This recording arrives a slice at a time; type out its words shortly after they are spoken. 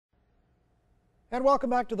And welcome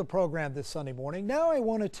back to the program this Sunday morning. Now I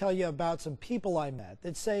want to tell you about some people I met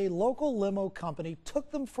that say local limo company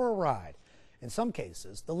took them for a ride. In some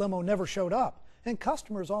cases, the limo never showed up, and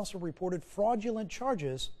customers also reported fraudulent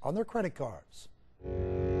charges on their credit cards. A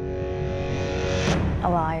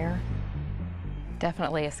liar.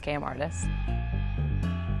 Definitely a scam artist.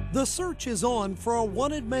 The search is on for a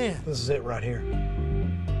wanted man. This is it right here.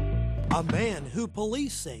 A man who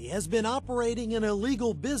police say has been operating an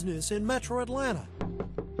illegal business in Metro Atlanta.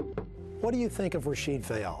 What do you think of Rashid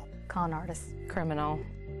Fayal? Con artist. Criminal.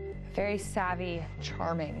 Very savvy,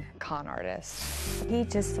 charming con artist. He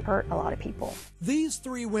just hurt a lot of people. These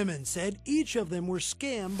three women said each of them were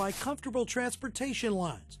scammed by Comfortable Transportation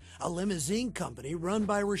Lines, a limousine company run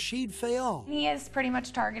by Rashid Fayal. He is pretty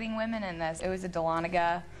much targeting women in this. It was a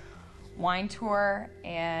Dahlonega wine tour,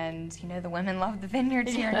 and you know, the women love the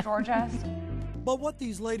vineyards here in Georgia. But what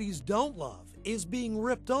these ladies don't love is being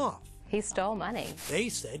ripped off. He stole money. They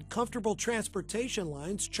said Comfortable Transportation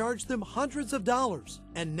Lines charged them hundreds of dollars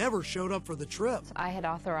and never showed up for the trip. I had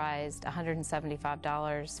authorized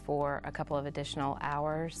 $175 for a couple of additional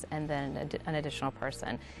hours and then an additional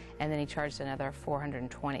person. And then he charged another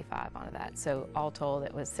 $425 onto that. So all told,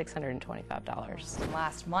 it was $625.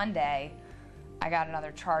 Last Monday, I got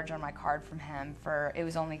another charge on my card from him for, it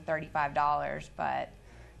was only $35, but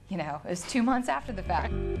you know, it was 2 months after the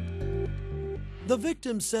fact. The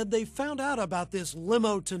victims said they found out about this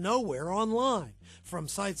limo to nowhere online from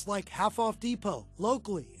sites like Half Off Depot,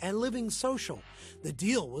 Locally, and Living Social. The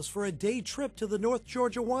deal was for a day trip to the North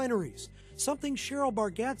Georgia wineries, something Cheryl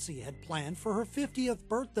Bargatze had planned for her 50th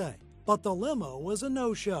birthday. But the limo was a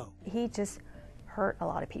no-show. He just hurt a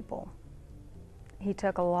lot of people. He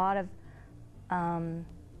took a lot of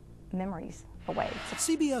memories away.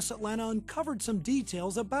 CBS Atlanta uncovered some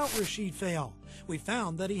details about Rashid Fayal. We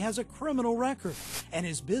found that he has a criminal record and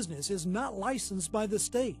his business is not licensed by the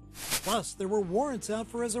state. Plus, there were warrants out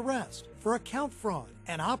for his arrest for account fraud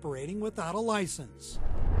and operating without a license.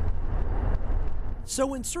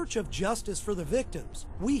 So in search of justice for the victims,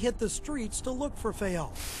 we hit the streets to look for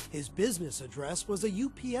Fayal. His business address was a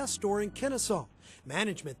UPS store in Kennesaw.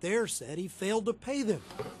 Management there said he failed to pay them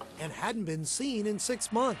and hadn't been seen in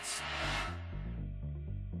 6 months.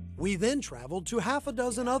 We then traveled to half a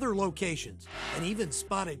dozen other locations and even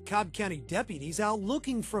spotted Cobb County deputies out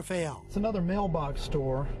looking for Fayal. It's another mailbox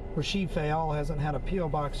store. Rashid Fayal hasn't had a P.O.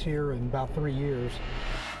 box here in about 3 years.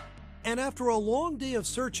 And after a long day of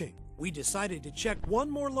searching, we decided to check one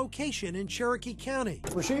more location in Cherokee County.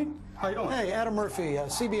 Rashid? How you doing? Hey, Adam Murphy,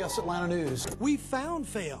 CBS Atlanta News. We found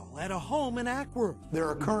Fayal at a home in Ackworth. There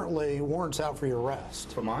are currently warrants out for your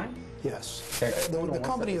arrest. For mine? Yes. Okay. The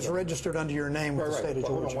company is registered under your name with the state of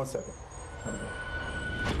Georgia. Hold on 1 second.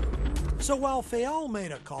 So while Fayal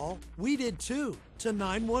made a call, we did too, to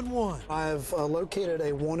 911. I've located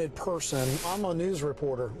a wanted person. I'm a news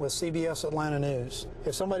reporter with CBS Atlanta News.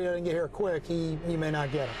 If somebody doesn't get here quick, he may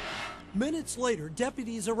not get it. Minutes later,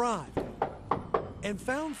 deputies arrived and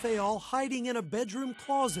found Fayal hiding in a bedroom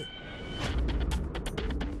closet.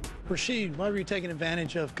 Rashid, why were you taking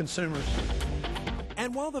advantage of consumers?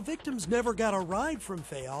 And while the victims never got a ride from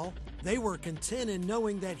Fayal, they were content in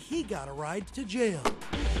knowing that he got a ride to jail.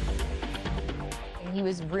 He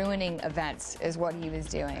was ruining events is what he was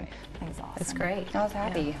doing. That's awesome. It's great. I was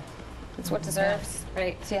happy. Yeah. It's what deserves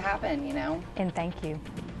to happen, you know. And thank you.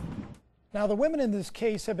 Now, the women in this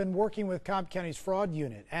case have been working with Cobb County's fraud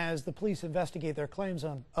unit as the police investigate their claims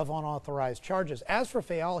of unauthorized charges. As for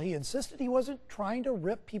Fayal, he insisted he wasn't trying to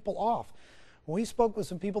rip people off. We spoke with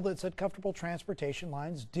some people that said Comfortable Transportation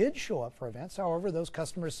Lines did show up for events. However, those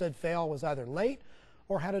customers said Fayal was either late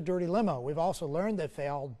or had a dirty limo. We've also learned that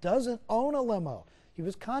Fayal doesn't own a limo. He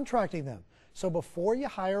was contracting them. So before you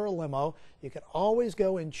hire a limo, you can always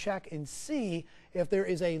go and check and see if there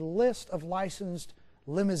is a list of licensed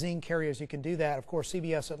limousine carriers. You can do that. Of course,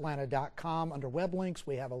 CBSAtlanta.com under web links,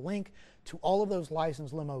 we have a link to all of those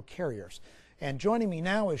licensed limo carriers. And joining me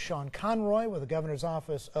now is Sean Conroy with the Governor's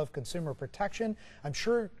Office of Consumer Protection. I'm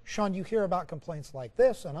sure, Sean, you hear about complaints like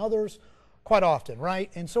this and others quite often, right?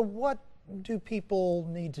 And so what do people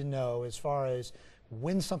need to know as far as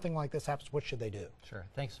when something like this happens? What should they do? Sure.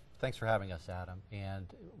 Thanks for having us, Adam. And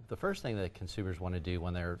the first thing that consumers want to do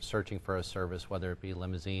when they're searching for a service, whether it be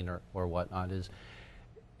limousine or whatnot, is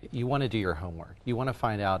you want to do your homework. You want to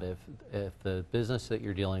find out if the business that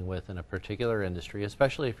you're dealing with in a particular industry,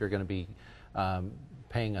 especially if you're going to be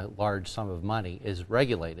paying a large sum of money, is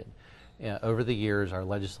regulated. Over the years, our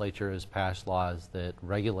legislature has passed laws that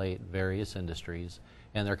regulate various industries,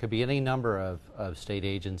 and there could be any number of state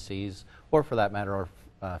agencies, or for that matter,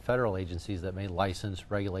 federal agencies that may license,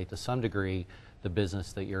 regulate to some degree the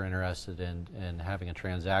business that you're interested in having a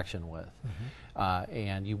transaction with.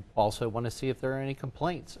 And you also want to see if there are any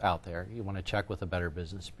complaints out there. You want to check with a Better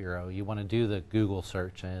Business Bureau. You want to do the Google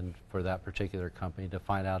search and for that particular company to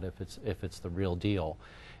find out if it's the real deal.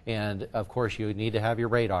 And of course, you need to have your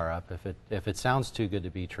radar up. If it sounds too good to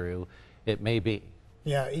be true, it may be.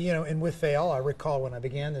 Yeah, you know, and with Fayal, I recall when I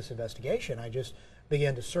began this investigation, I just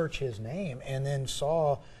began to search his name and then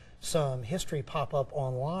saw some history pop up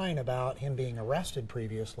online about him being arrested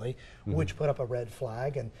previously, which put up a red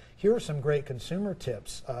flag. And here are some great consumer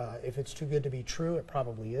tips. If it's too good to be true, it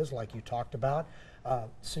probably is, like you talked about.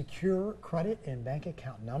 Secure credit and bank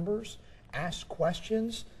account numbers, ask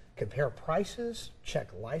questions, compare prices, check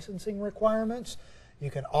licensing requirements. You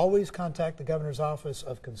can always contact the Governor's Office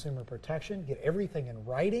of Consumer Protection, get everything in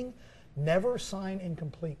writing, never sign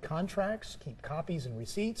incomplete contracts, keep copies and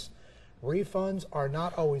receipts. Refunds are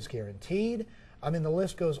not always guaranteed. I mean, the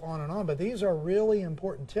list goes on, but these are really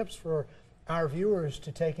important tips for our viewers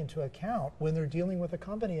to take into account when they're dealing with a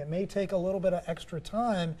company. It may take a little bit of extra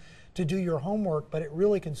time to do your homework, but it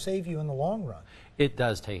really can save you in the long run. It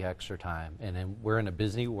does take extra time, and we're in a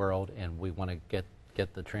busy world, and we want to get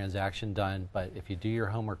the transaction done, but if you do your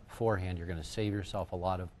homework beforehand, you're going to save yourself a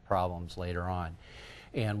lot of problems later on.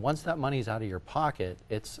 And once that money's out of your pocket,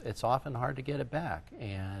 it's often hard to get it back.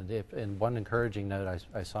 And one encouraging note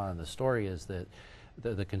I saw in the story is that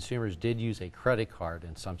the consumers did use a credit card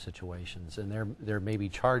in some situations, and there may be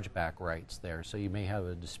chargeback rights there. So you may have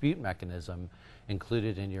a dispute mechanism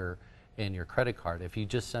included in your credit card. If you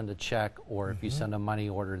just send a check or if you send a money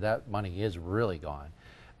order, that money is really gone.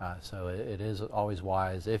 So it is always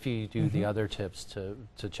wise, if you do the other tips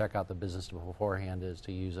to check out the business beforehand, is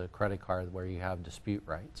to use a credit card where you have dispute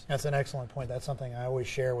rights. That's an excellent point. That's something I always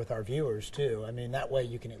share with our viewers too. I mean, that way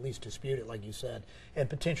you can at least dispute it, like you said, and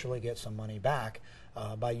potentially get some money back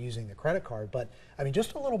by using the credit card. But I mean,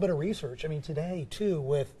 just a little bit of research. I mean, today too,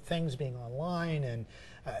 with things being online and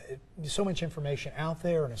so much information out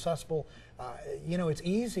there and accessible, you know, it's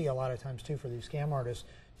easy a lot of times too for these scam artists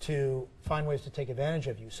to find ways to take advantage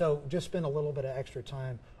of you. So just spend a little bit of extra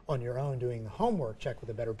time on your own doing the homework. Check with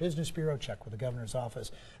the Better Business Bureau, check with the Governor's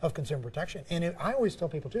Office of Consumer Protection. And I always tell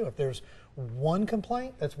people too, if there's one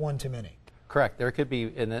complaint, that's one too many. Correct. There could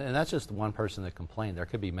be, and that's just one person that complained. There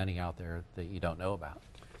could be many out there that you don't know about.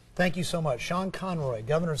 Thank you so much. Sean Conroy,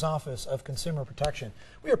 Governor's Office of Consumer Protection.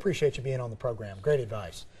 We appreciate you being on the program. Great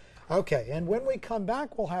advice. Okay, and when we come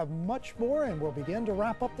back, we'll have much more, and we'll begin to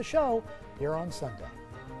wrap up the show here on Sunday.